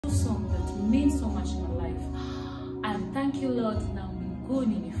means so much in my life. And thank you, Lord. Now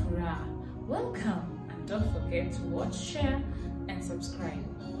Mbinguni ni Furaha. Welcome, and don't forget to watch, share, and subscribe.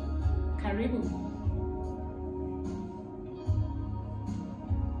 Karibu.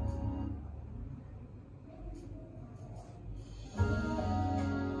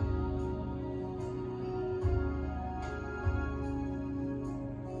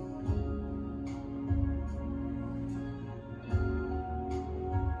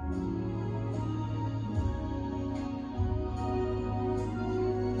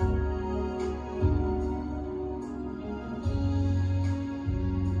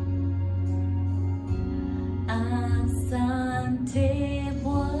 Asante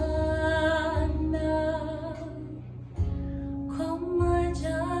Bwana kwa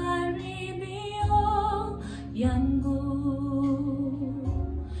majaribio yangu,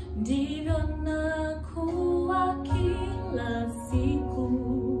 ndivyo nakuwa kila siku,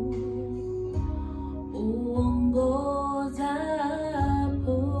 uongozapo.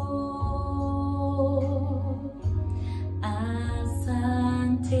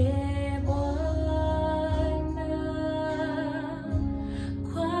 Asante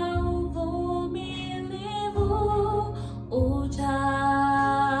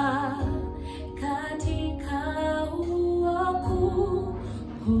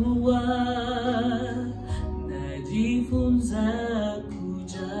najifunza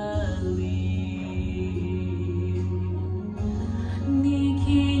kujali, ni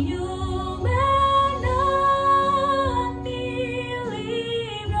kinyume na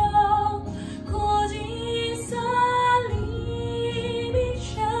nilivyo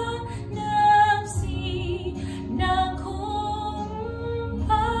kujisalimisha nafsi na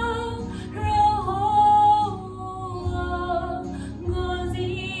kumpa Roho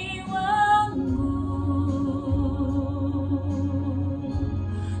ngozi wangu.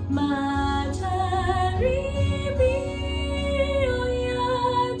 Majaribio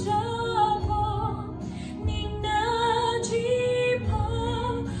yajapo, ninajipa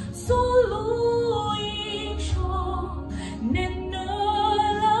suluhisho, neno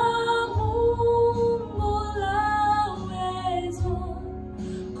la Mungu laweza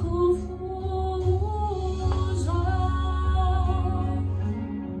kufuzwa.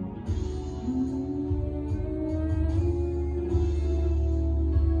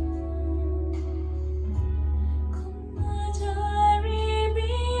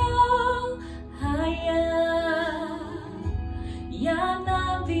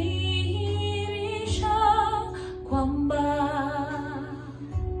 Yanadhihirisha kwamba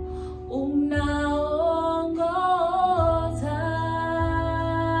unaongoza,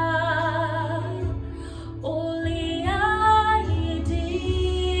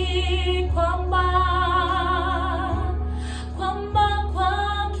 uliahidi kwamba kwa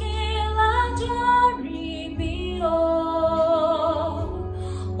kila jaribio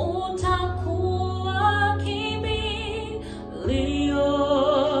utakuwa kimbilio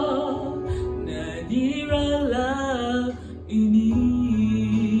na dira laini.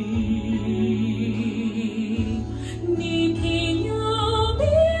 Ni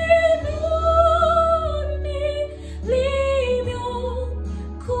kinyume nilivyo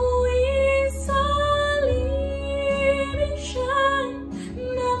kuisalimisha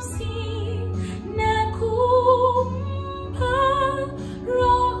nafsi na kumpa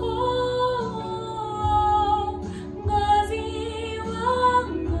Roho ngozi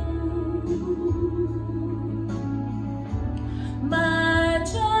wangu.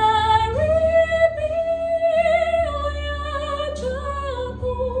 Majaribio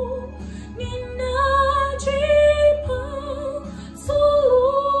yajapo, ninajipa suluhisho,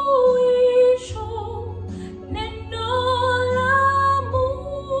 neno la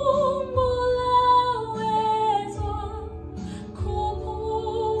Mungu laweza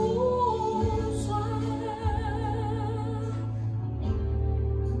kupuzwa.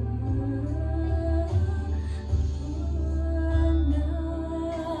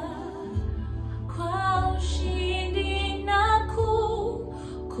 Kwa ushindi na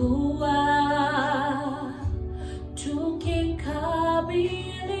kukua, tukikabili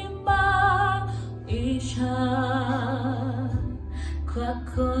maisha,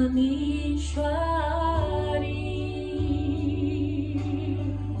 kwako ni shwari.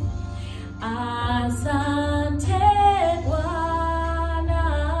 Asante Bwana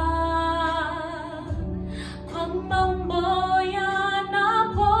kwa mambo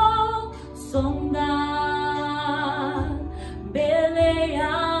yanaposonga mbele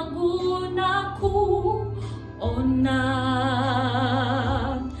yangu na kuona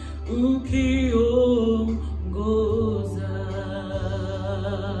ukiongoza.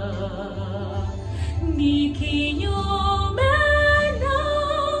 ni kinyume na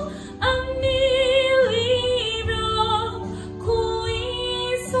nilivyo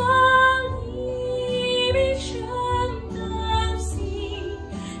kuisalimisha nafsi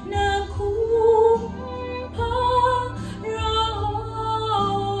na kumpa Roho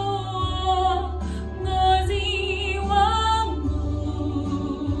Mwokozi wangu.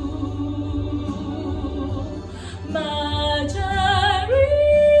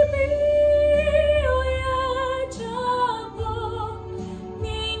 Majaribio yajapo,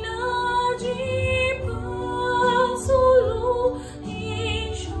 ninajipa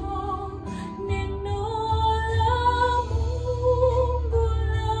suluhisho. Neno la Mungu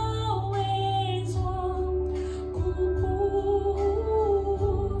laweza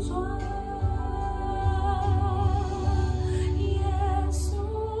kupuuzwa. Yesu,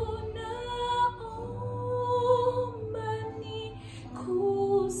 naomba nikusikie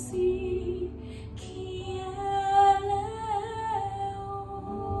leo.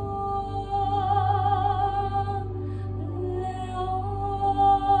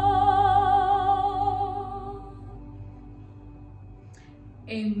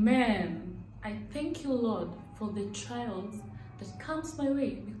 Amen. I thank you, Lord, for the trials that comes my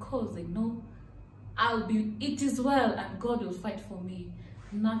way, because I know it is well and God will fight for me.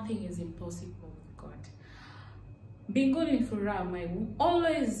 Nothing is impossible with God. Mbinguni ni Furaha, my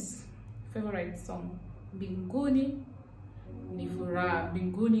always favorite song. Mbinguni ni Furaha,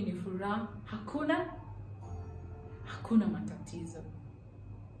 Mbinguni ni Furaha, hakuna matatizo.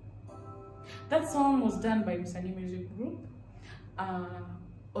 That song was done by Msanii Music Group.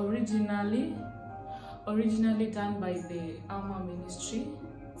 Originally done by the Alma Ministry,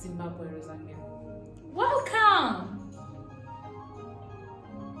 Zimbabwe, Tanzania. Welcome!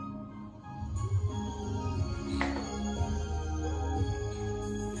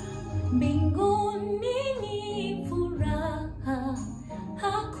 Mbinguni ni furaha,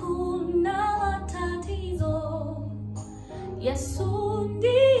 hakuna matatizo. Yesu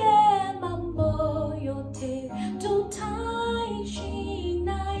ndiye mambo yote, tutaishi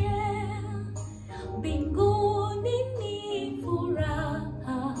naye. Mbinguni ni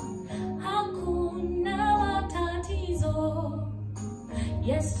furaha, hakuna matatizo.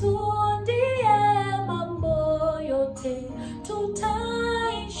 Yesu ndiye mambo yote,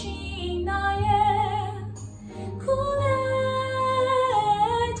 tutaishi naye. Kule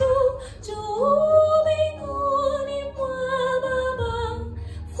juu mbinguni mwa Baba,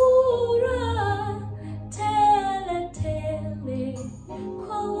 furaha tele tele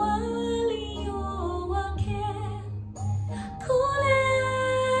kwa walio wake. Kule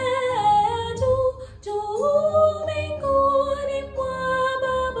juu mbinguni mwa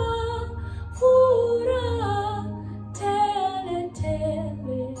Baba, furaha tele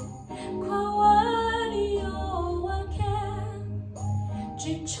tele kwa walio wake.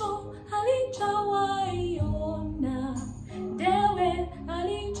 Jicho halijawahi ona, ndewe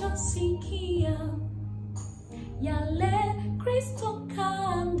halijasikia yale Kristo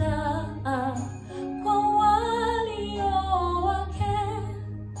kaandaa kwa walio wake.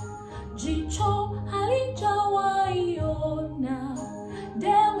 Jicho halijawahi ona,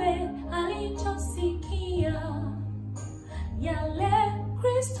 ndewe halijasikia yale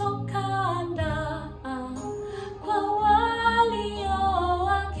Kristo kaandaa